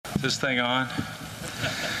this thing on?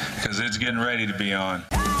 Because it's getting ready to be on.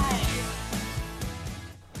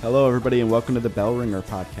 Hello, everybody, and welcome to the Bell Ringer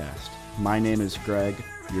podcast. My name is Greg.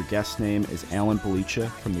 Your guest name is Alan Belicha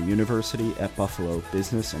from the University at Buffalo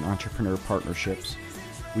Business and Entrepreneur Partnerships.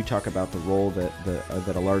 We talk about the role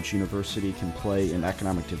that a large university can play in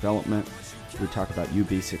economic development. We talk about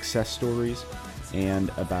UB success stories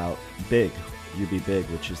and about BIG, UB BIG,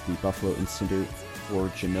 which is the Buffalo Institute for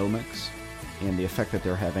Genomics, and the effect that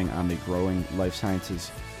they're having on the growing life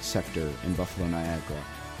sciences sector in Buffalo, Niagara.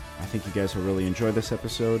 I think you guys will really enjoy this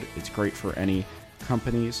episode. It's great for any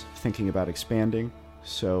companies thinking about expanding.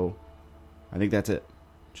 So I think that's it.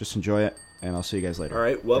 Just enjoy it, and I'll see you guys later. All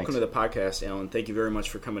right. Welcome Thanks. to the podcast, Alan. Thank you very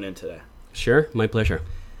much for coming in today. Sure, my pleasure.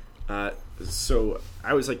 So I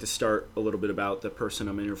always like to start a little bit about the person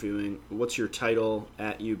I'm interviewing. What's your title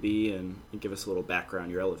at UB, and give us a little background,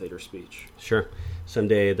 your elevator speech. Sure. So I'm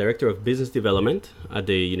the Director of Business Development at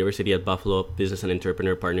the University at Buffalo Business and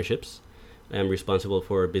Entrepreneur Partnerships. I'm responsible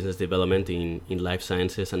for business development in life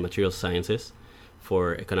sciences and material sciences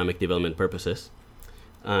for economic development purposes.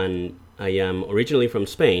 And I am originally from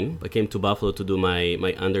Spain. I came to Buffalo to do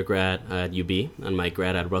my undergrad at UB and my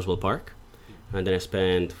grad at Roswell Park. And then I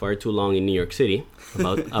spent far too long in New York City,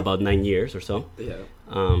 about 9 years or so,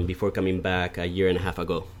 before coming back a year and a half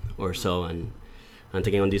ago or so and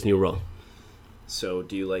taking on this new role. So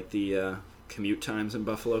do you like the commute times in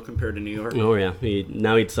Buffalo compared to New York? Oh, yeah.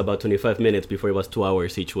 Now it's about 25 minutes. Before it was 2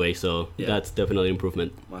 hours each way, so that's definitely an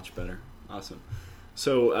improvement. Much better. Awesome.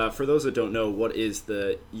 So for those that don't know, what is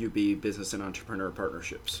the UB Business and Entrepreneur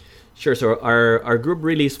Partnerships? Sure. So our group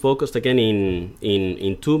really is focused again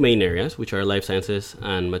in two main areas, which are life sciences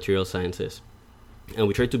and material sciences. And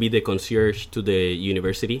we try to be the concierge to the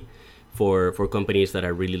university for companies that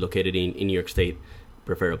are really located in New York State,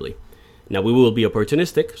 preferably. Now, we will be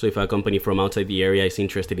opportunistic. So if a company from outside the area is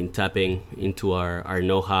interested in tapping into our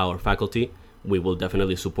know-how or faculty, we will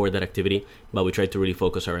definitely support that activity. But we try to really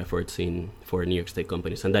focus our efforts for New York State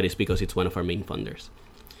companies. And that is because it's one of our main funders.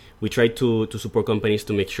 We try to support companies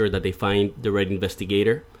to make sure that they find the right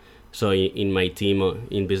investigator. So in my team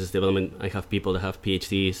in business development, I have people that have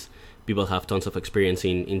PhDs, people have tons of experience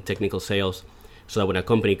in technical sales, so that when a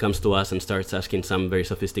company comes to us and starts asking some very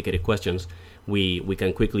sophisticated questions, we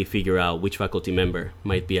can quickly figure out which faculty member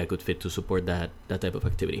might be a good fit to support that type of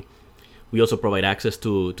activity. We also provide access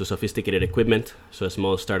to sophisticated equipment, so a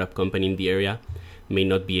small startup company in the area may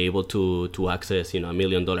not be able to access $1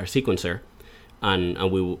 million sequencer.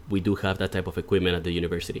 And we do have that type of equipment at the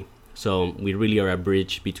university. So we really are a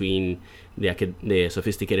bridge between the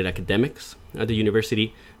sophisticated academics at the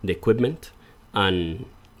university, the equipment, and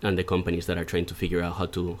the companies that are trying to figure out how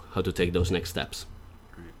to take those next steps.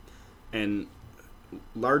 Right. And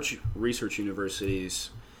large research universities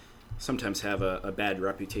sometimes have a bad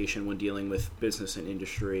reputation when dealing with business and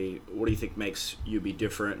industry. What do you think makes UB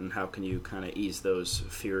different, and how can you kind of ease those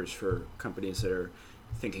fears for companies that are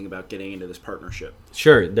thinking about getting into this partnership?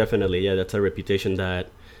 Sure, definitely. Yeah, that's a reputation that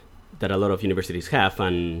a lot of universities have,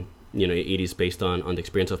 and it is based on the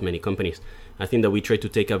experience of many companies. I think that we try to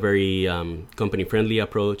take a very company-friendly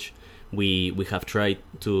approach. We have tried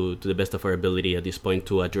to the best of our ability at this point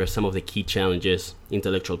to address some of the key challenges,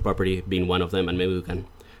 intellectual property being one of them, and maybe we can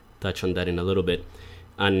touch on that in a little bit,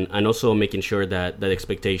 and also making sure that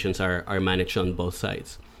expectations are managed on both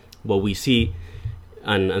sides. What we see,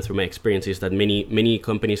 and through my experience, is that many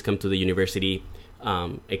companies come to the university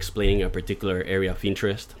explaining a particular area of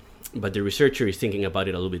interest, but the researcher is thinking about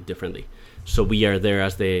it a little bit differently. So we are there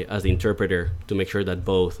as the interpreter to make sure that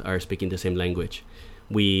both are speaking the same language.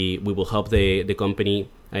 We will help the company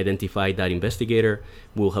identify that investigator.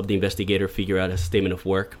 We will help the investigator figure out a statement of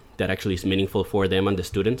work that actually is meaningful for them and the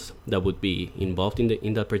students that would be involved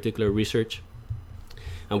in that particular research.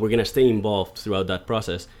 And we're going to stay involved throughout that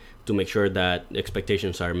process to make sure that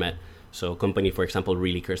expectations are met. So a company, for example,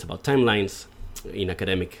 really cares about timelines. In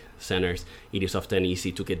academic centers, it is often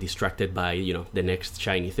easy to get distracted by the next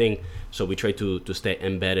shiny thing. So we try to stay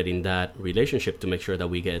embedded in that relationship to make sure that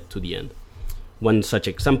we get to the end. One such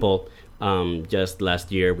example, just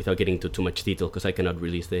last year, without getting into too much detail because I cannot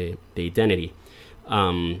release the identity,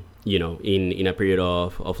 in a period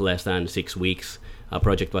of less than 6 weeks, a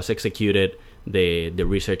project was executed, the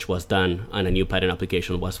research was done, and a new patent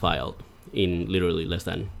application was filed in literally less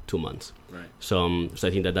than 2 months. Right. So I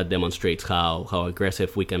think that demonstrates how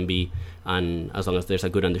aggressive we can be, and as long as there's a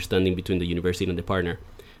good understanding between the university and the partner,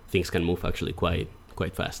 things can move actually quite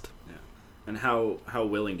fast. Yeah. And how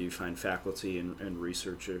willing do you find faculty and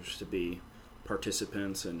researchers to be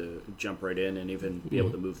participants and to jump right in and even be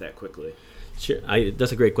able to move that quickly? Sure,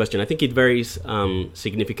 that's a great question. I think it varies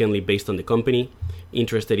significantly based on the company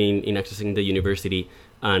interested in accessing the university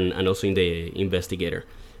and also in the investigator.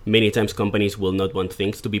 Many times companies will not want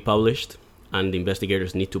things to be published, and the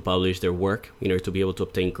investigators need to publish their work in order to be able to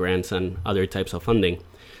obtain grants and other types of funding.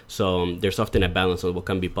 So there's often a balance on what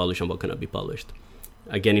can be published and what cannot be published.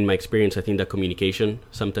 Again, in my experience, I think that communication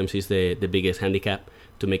sometimes is the biggest handicap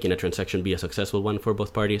to making a transaction be a successful one for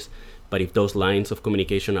both parties. But if those lines of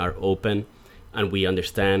communication are open and we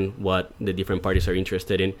understand what the different parties are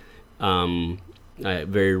interested in,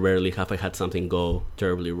 very rarely have I had something go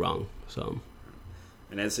terribly wrong.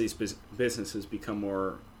 And as these businesses become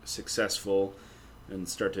more successful and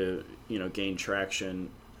start to gain traction,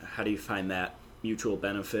 how do you find that mutual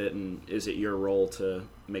benefit, and is it your role to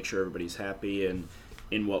make sure everybody's happy, and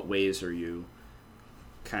in what ways are you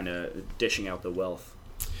kind of dishing out the wealth?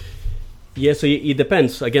 Yeah, so it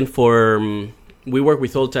depends. Again, we work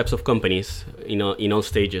with all types of companies in all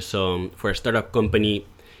stages. So for a startup company,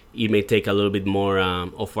 it may take a little bit more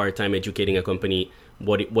of our time educating a company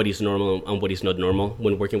what is normal and what is not normal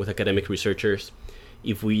when working with academic researchers.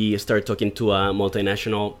 If we start talking to a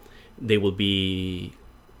multinational, they will be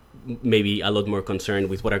maybe a lot more concerned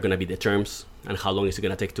with what are going to be the terms and how long is it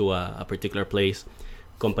going to take to a particular place.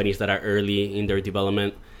 Companies that are early in their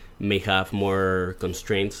development may have more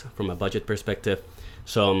constraints from a budget perspective.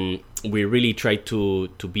 So we really try to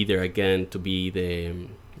be there again, to be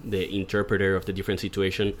the interpreter of the different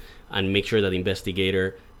situation and make sure that the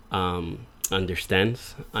investigator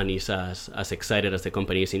understands and is as excited as the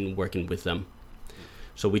company is in working with them.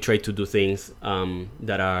 So we try to do things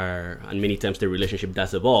that are, and many times the relationship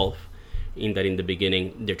does evolve, in that in the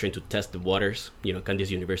beginning they're trying to test the waters. Can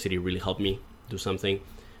this university really help me do something?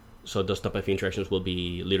 So those type of interactions will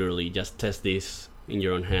be literally just test this in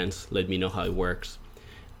your own hands, let me know how it works.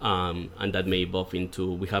 And that may evolve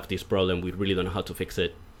into, we have this problem, we really don't know how to fix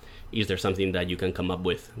it. Is there something that you can come up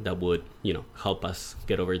with that would, help us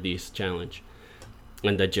get over this challenge?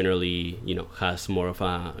 And that generally, has more of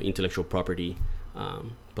a intellectual property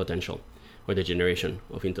potential, or the generation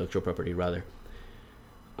of intellectual property rather.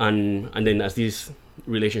 And then as these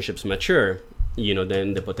relationships mature,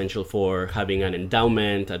 then the potential for having an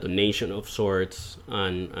endowment, a donation of sorts,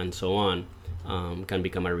 and so on, can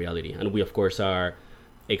become a reality. And we of course are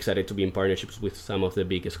excited to be in partnerships with some of the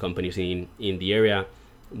biggest companies in the area.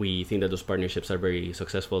 We think that those partnerships are very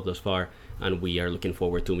successful thus far, and we are looking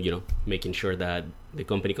forward to making sure that the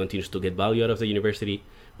company continues to get value out of the university,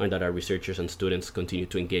 and that our researchers and students continue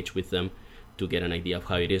to engage with them to get an idea of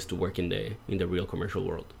how it is to work in the real commercial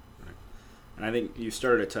world. Right. And I think you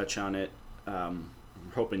started to touch on it. I'm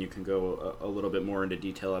hoping you can go a little bit more into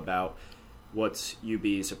detail about what's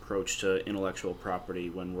UB's approach to intellectual property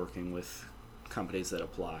when working with companies that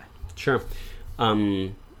apply. Sure.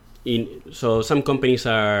 So some companies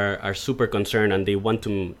are super concerned, and they want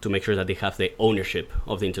to make sure that they have the ownership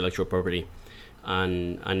of the intellectual property,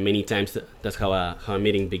 and many times that's how a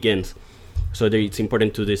meeting begins. So it's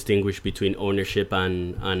important to distinguish between ownership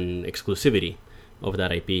and exclusivity of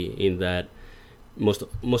that IP, in that most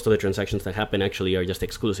of the transactions that happen actually are just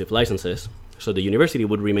exclusive licenses. So the university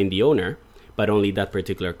would remain the owner, but only that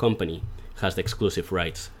particular company has the exclusive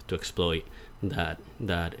rights to exploit that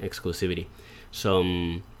exclusivity.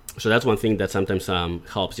 So that's one thing that sometimes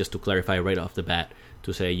helps, just to clarify right off the bat,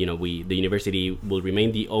 to say, the university will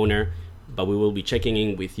remain the owner, but we will be checking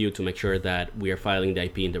in with you to make sure that we are filing the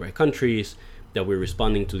IP in the right countries, that we're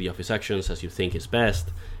responding to the office actions as you think is best,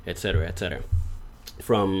 etc., etc.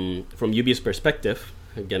 From UB's perspective,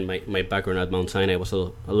 again, my background at Mount Sinai was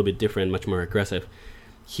a little bit different, much more aggressive.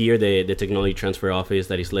 Here, the technology transfer office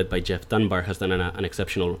that is led by Jeff Dunbar has done an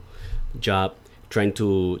exceptional job trying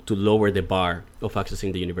to lower the bar of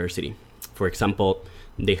accessing the university. For example,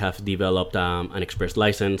 they have developed an express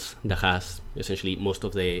license that has essentially most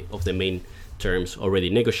of the main terms already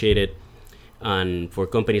negotiated. And for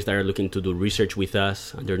companies that are looking to do research with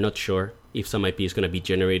us, and they're not sure if some IP is going to be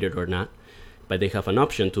generated or not, but they have an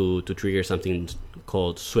option to trigger something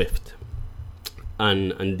called SWIFT.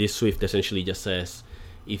 And this SWIFT essentially just says,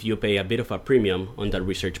 if you pay a bit of a premium on that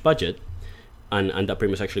research budget, and that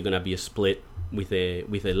premium is actually going to be split with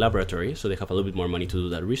a laboratory, so they have a little bit more money to do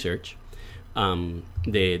that research,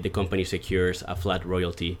 the company secures a flat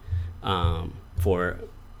royalty for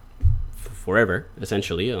forever,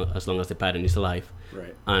 essentially, as long as the patent is alive.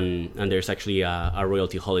 Right. And there's actually a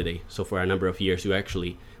royalty holiday. So for a number of years, you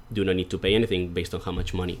actually do not need to pay anything based on how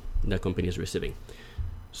much money that company is receiving.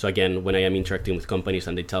 So again, when I am interacting with companies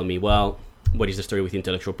and they tell me, well, what is the story with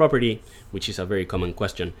intellectual property, which is a very common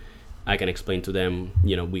question, I can explain to them,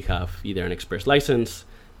 we have either an express license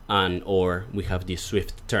or we have these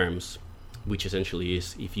SWIFT terms, which essentially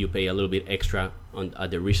is if you pay a little bit extra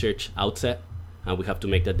at the research outset, and we have to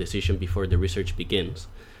make that decision before the research begins,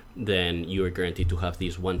 then you are guaranteed to have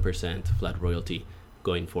this 1% flat royalty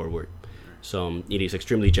going forward. So it is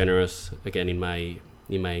extremely generous. Again, in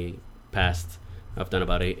my past, I've done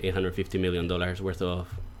about $850 million worth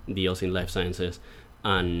of deals in life sciences,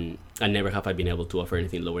 and never have I been able to offer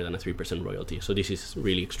anything lower than a 3% royalty. So this is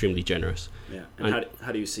really extremely generous. Yeah. And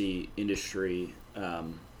how do you see industry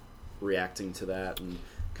reacting to that, and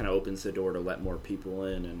kind of opens the door to let more people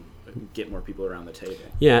in and get more people around the table?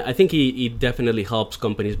 Yeah, I think it definitely helps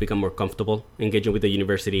companies become more comfortable engaging with the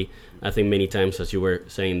university. I think many times, as you were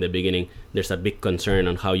saying in the beginning, there's a big concern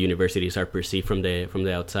on how universities are perceived from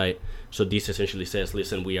the outside. So this essentially says,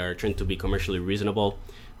 listen, we are trying to be commercially reasonable.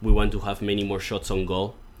 We want to have many more shots on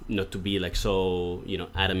goal, not to be like so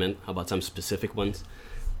adamant about some specific ones.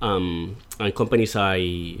 And companies,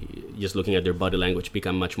 just looking at their body language,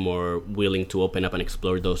 become much more willing to open up and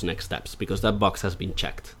explore those next steps, because that box has been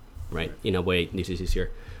checked, right? In a way, this is easier.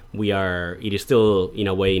 It is still, in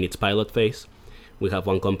a way, in its pilot phase. We have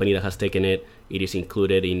one company that has taken it. It is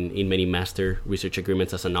included in many master research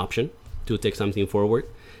agreements as an option to take something forward.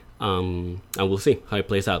 And we'll see how it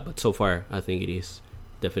plays out. But so far, I think it is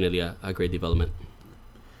definitely a great development.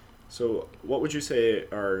 So what would you say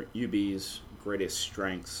are UB's greatest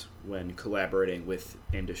strengths when collaborating with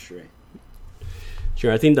industry?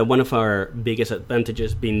 Sure. I think that one of our biggest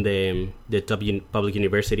advantages, being the top public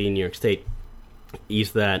university in New York State,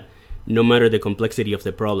 is that no matter the complexity of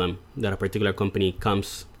the problem that a particular company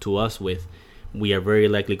comes to us with, we are very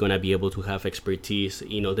likely going to be able to have expertise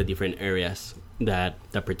in all the different areas that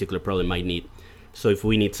that particular problem might need. So if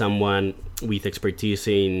we need someone with expertise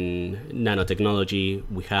in nanotechnology,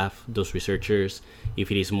 we have those researchers.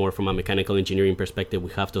 If it is more from a mechanical engineering perspective,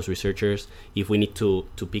 we have those researchers. If we need to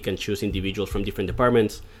pick and choose individuals from different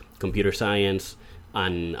departments, computer science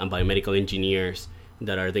and biomedical engineers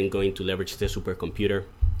that are then going to leverage the supercomputer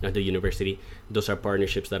at the university, those are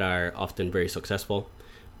partnerships that are often very successful.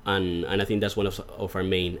 And I think that's one of our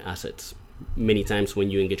main assets. Many times when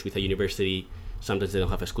you engage with a university, sometimes they don't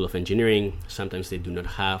have a school of engineering. Sometimes they do not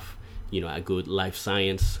have, a good life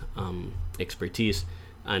science expertise.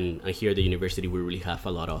 And here at the university, we really have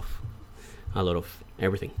a lot of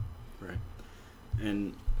everything. Right.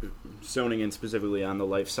 And zoning in specifically on the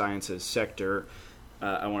life sciences sector,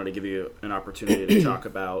 I wanted to give you an opportunity to talk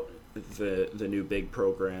about the new big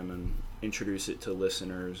program and introduce it to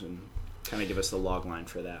listeners and kind of give us the log line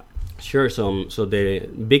for that. Sure. So the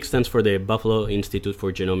BIG stands for the Buffalo Institute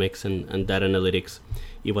for Genomics and Data Analytics.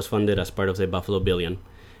 It was funded as part of the Buffalo Billion,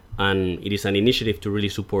 and it is an initiative to really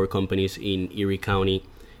support companies in Erie County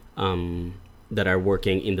that are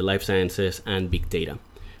working in the life sciences and big data.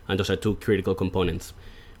 And those are two critical components.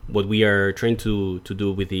 What we are trying to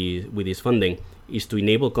do with this funding is to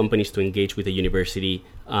enable companies to engage with the university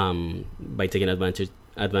by taking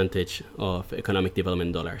advantage of economic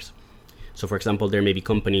development dollars. So, for example, there may be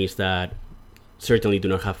companies that certainly do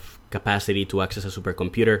not have capacity to access a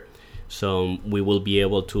supercomputer. So we will be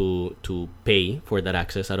able to pay for that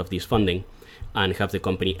access out of this funding and have the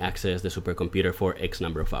company access the supercomputer for X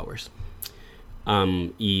number of hours.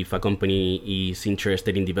 If a company is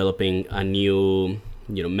interested in developing a new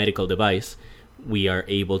medical device, we are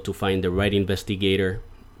able to find the right investigator,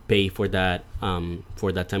 pay for that time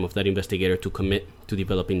of that investigator to commit to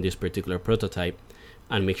developing this particular prototype,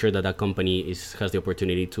 and make sure that that company has the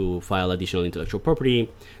opportunity to file additional intellectual property,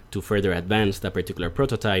 to further advance that particular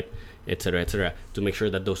prototype, et cetera, to make sure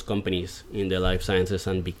that those companies in the life sciences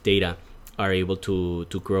and big data are able to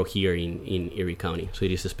grow here in Erie County. So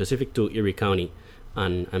it is specific to Erie County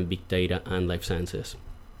and big data and life sciences.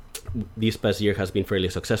 This past year has been fairly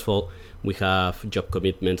successful. We have job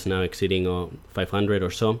commitments now exceeding 500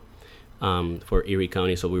 or so for Erie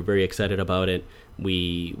County, so we're very excited about it.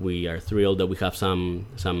 We are thrilled that we have some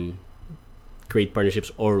great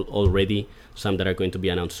partnerships already, some that are going to be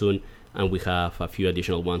announced soon, and we have a few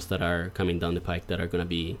additional ones that are coming down the pike that are going to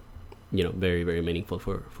be, very, very meaningful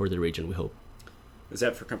for the region, we hope. Is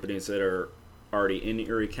that for companies that are already in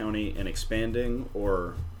Erie County and expanding,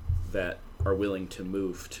 or that are willing to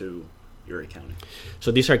move to Erie County?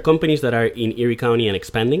 So these are companies that are in Erie County and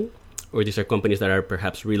expanding, or these are companies that are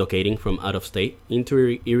perhaps relocating from out of state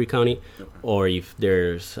into Erie County. Okay. Or if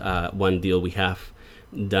there's one deal we have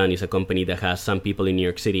done is a company that has some people in New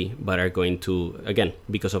York City but are going to, again,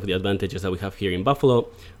 because of the advantages that we have here in Buffalo,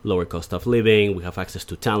 lower cost of living, we have access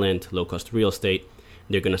to talent, low cost real estate,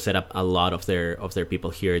 they're going to set up a lot of their people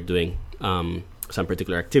here doing some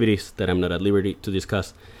particular activities that I'm not at liberty to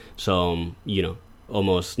discuss. So,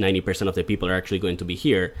 almost 90% of the people are actually going to be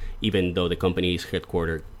here, even though the company is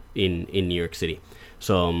headquartered in New York City.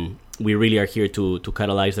 So we really are here to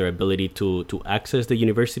catalyze their ability to access the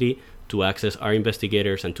university, to access our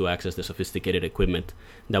investigators, and to access the sophisticated equipment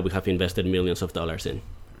that we have invested millions of dollars in.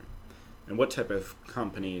 And what type of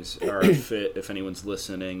companies are a fit, if anyone's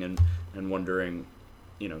listening and wondering,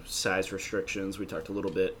 size restrictions? We talked a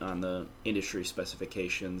little bit on the industry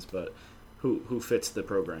specifications, but who fits the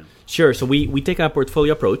program? Sure. So we take a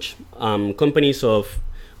portfolio approach. Companies of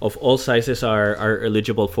all sizes are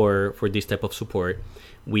eligible for this type of support.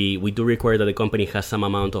 We do require that the company has some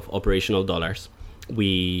amount of operational dollars.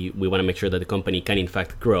 We want to make sure that the company can in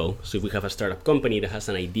fact grow. So if we have a startup company that has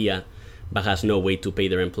an idea but has no way to pay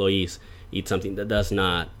their employees, it's something that does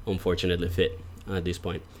not, unfortunately, fit at this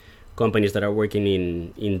point. Companies that are working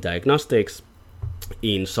in diagnostics,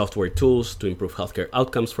 in software tools to improve healthcare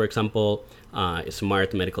outcomes, for example,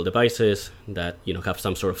 smart medical devices that have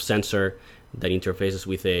some sort of sensor that interfaces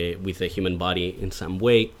with a human body in some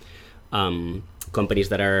way. Companies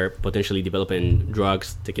that are potentially developing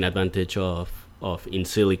drugs, taking advantage of in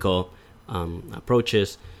silico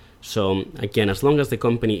approaches. So again, as long as the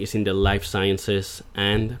company is in the life sciences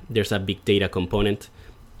and there's a big data component,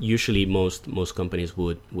 usually most companies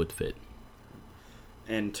would fit.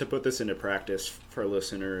 And to put this into practice for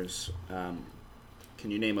listeners,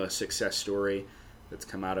 can you name a success story that's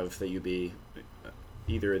come out of the UB,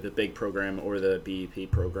 either the big program or the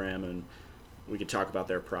BEP program, and we could talk about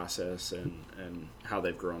their process and how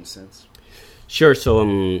they've grown since? Sure.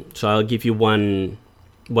 So I'll give you one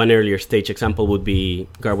earlier stage example would be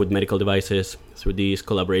Garwood Medical Devices. Through this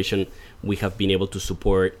collaboration, we have been able to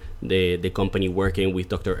support the company working with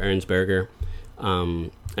Dr. Ernstberger,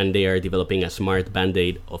 and they are developing a smart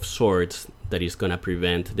Band-Aid of sorts that is going to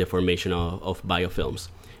prevent the formation of biofilms.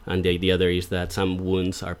 And the idea there is that some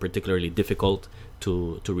wounds are particularly difficult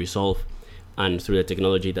to resolve, and through the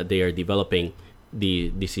technology that they are developing,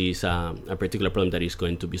 this is a particular problem that is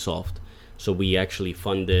going to be solved. So we actually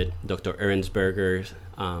funded Dr. Ernstberger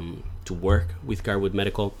to work with Garwood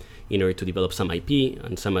Medical in order to develop some IP,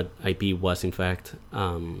 and some IP was in fact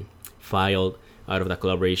filed out of the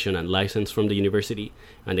collaboration and licensed from the university.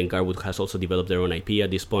 And then Garwood has also developed their own IP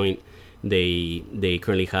at this point. They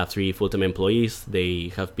currently have 3 full-time employees.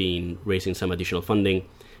 They have been raising some additional funding,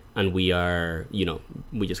 and we are,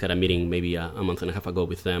 we just had a meeting maybe a month and a half ago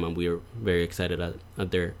with them, and we are very excited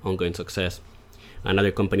at their ongoing success.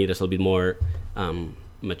 Another company that's a little bit more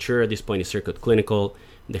mature at this point is Circuit Clinical.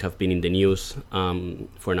 They have been in the news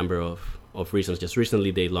for a number of reasons. Just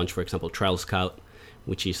recently, they launched, for example, Trial Scout,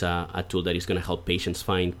 which is a tool that is going to help patients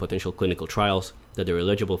find potential clinical trials that they're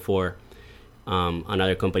eligible for.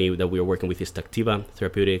 Another company that we are working with is Tactiva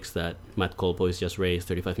Therapeutics, that Matt Colpo has just raised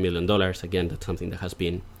 $35 million. Again, that's something that has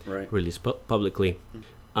been released publicly.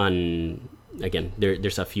 And again,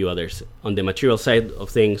 there's a few others. On the material side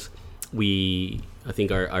of things, I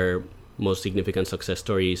think our most significant success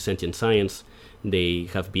story is Sentient Science. They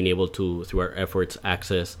have been able to, through our efforts,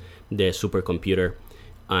 access the supercomputer,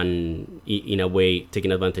 and in a way,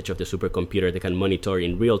 taking advantage of the supercomputer, they can monitor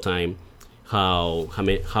in real time how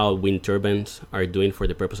wind turbines are doing for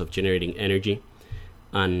the purpose of generating energy.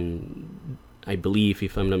 And I believe,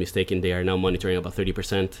 if I'm not mistaken, they are now monitoring about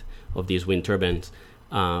 30% of these wind turbines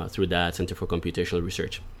through that Center for Computational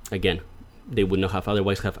Research. Again, they would not have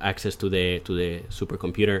otherwise have access to the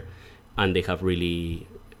supercomputer, and they have really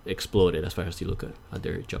exploded as far as you look at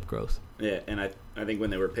their job growth. Yeah, and I think when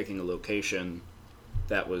they were picking a location,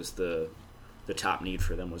 that was the top need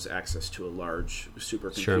for them, was access to a large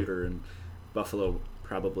supercomputer. Sure. And Buffalo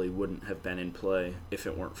probably wouldn't have been in play if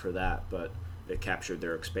it weren't for that, but it captured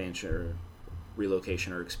their expansion or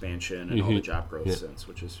relocation or expansion and all the job growth since,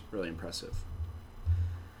 which is really impressive.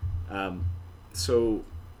 So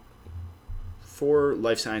for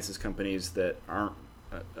life sciences companies that aren't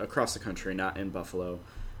across the country, not in Buffalo,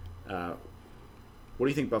 what do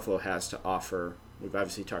you think Buffalo has to offer? We've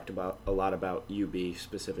obviously talked a lot about UB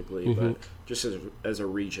specifically, but just as a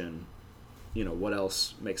region, what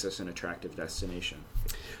else makes us an attractive destination?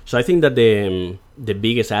 So I think that the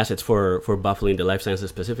biggest assets for Buffalo in the life sciences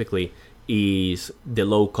specifically is the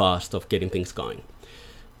low cost of getting things going.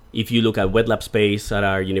 If you look at wet lab space at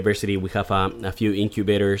our university, we have a few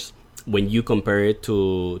incubators. When you compare it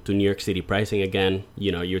to New York City pricing, again,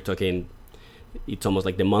 you're talking, it's almost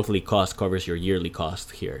like the monthly cost covers your yearly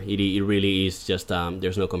cost here. It really is just,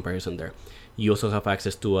 there's no comparison there. You also have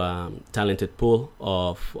access to a talented pool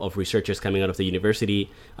of researchers coming out of the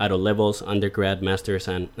university at all levels, undergrad, master's,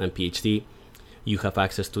 and PhD. you have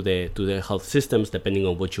access to the health systems. Depending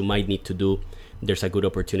on what you might need to do, there's a good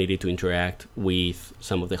opportunity to interact with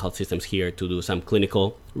some of the health systems here to do some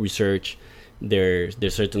clinical research. There's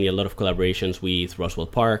certainly a lot of collaborations with Roswell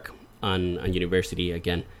Park and university,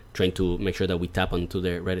 again, trying to make sure that we tap onto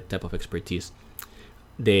the right type of expertise.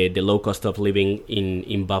 The low cost of living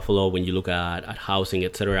in Buffalo, when you look at housing,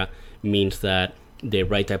 etc., means that the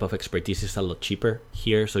right type of expertise is a lot cheaper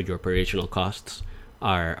here, so your operational costs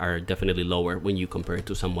are definitely lower when you compare it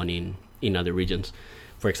to someone in other regions.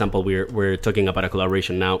 For example, we're talking about a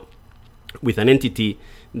collaboration now with an entity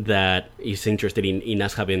that is interested in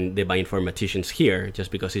us having the bioinformaticians here, just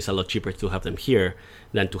because it's a lot cheaper to have them here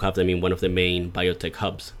than to have them in one of the main biotech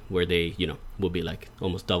hubs where they, will be like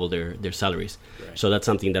almost double their salaries. Right. So that's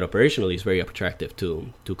something that operationally is very attractive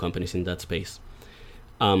to companies in that space.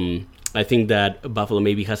 I think that Buffalo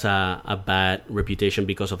maybe has a bad reputation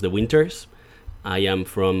because of the winters. I am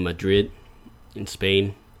from Madrid in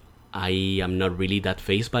Spain. I am not really that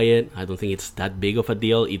fazed by it. I don't think it's that big of a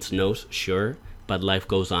deal. It snows, sure, but life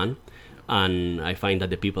goes on. And I find that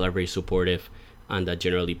the people are very supportive and that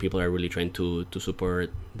generally people are really trying to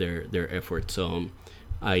support their efforts. So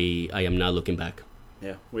I am not looking back.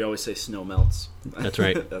 Yeah, we always say snow melts. That's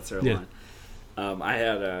right. That's our line. I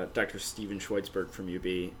had Dr. Steven Schweitzberg from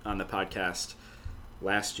UB on the podcast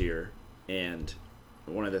last year, and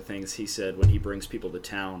one of the things he said when he brings people to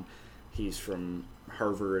town, he's from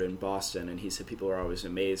Harvard and Boston, and he said people are always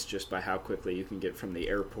amazed just by how quickly you can get from the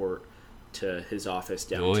airport to his office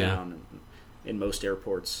downtown. Oh, yeah. In most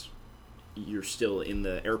airports, you're still in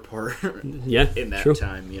the airport yeah, in that true.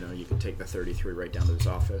 time. You can take the 33 right down to his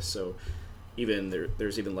office. So even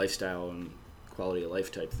there's even lifestyle and quality of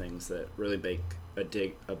life type things that really make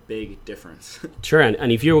a big difference. Sure,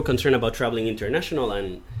 and if you're concerned about traveling international,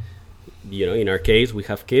 and in our case we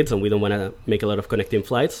have kids and we don't want to make a lot of connecting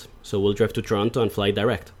flights, so we'll drive to Toronto and fly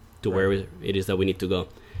direct to right. where it is that we need to go.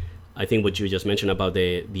 I think what you just mentioned about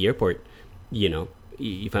the airport,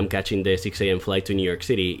 if I'm catching the 6 a.m. flight to New York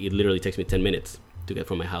City, it literally takes me 10 minutes to get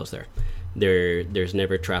from my house there. There's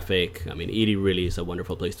never traffic. I mean, it really is a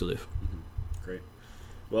wonderful place to live. Mm-hmm. Great.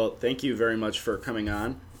 Well, thank you very much for coming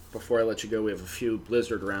on. Before I let you go, we have a few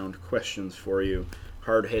Blizzard round questions for you.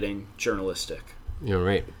 Hard-hitting, journalistic. All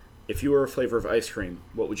right. If you were a flavor of ice cream,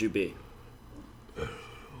 what would you be? Oh,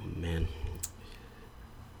 man.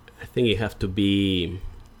 I think it have to be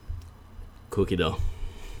cookie dough.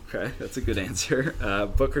 Okay, that's a good answer.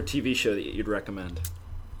 Book or TV show that you'd recommend?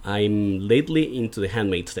 I'm lately into The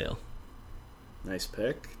Handmaid's Tale. Nice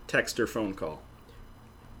pick. Text or phone call?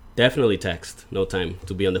 Definitely text. No time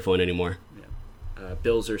to be on the phone anymore. Yeah.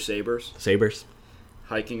 Bills or Sabres? Sabres.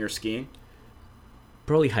 Hiking or skiing?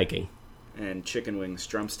 Probably hiking. And chicken wings,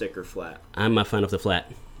 drumstick or flat? I'm a fan of the flat.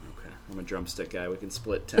 Okay, I'm a drumstick guy. We can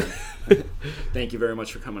split 10. Thank you very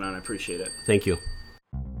much for coming on. I appreciate it. Thank you.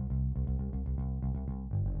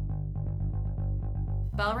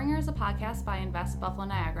 Bell Ringer is a podcast by Invest Buffalo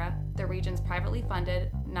Niagara, the region's privately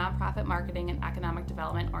funded, nonprofit marketing and economic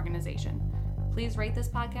development organization. Please rate this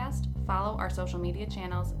podcast, follow our social media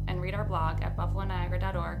channels, and read our blog at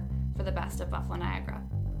buffaloniagara.org for the best of Buffalo Niagara.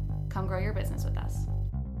 Come grow your business with us.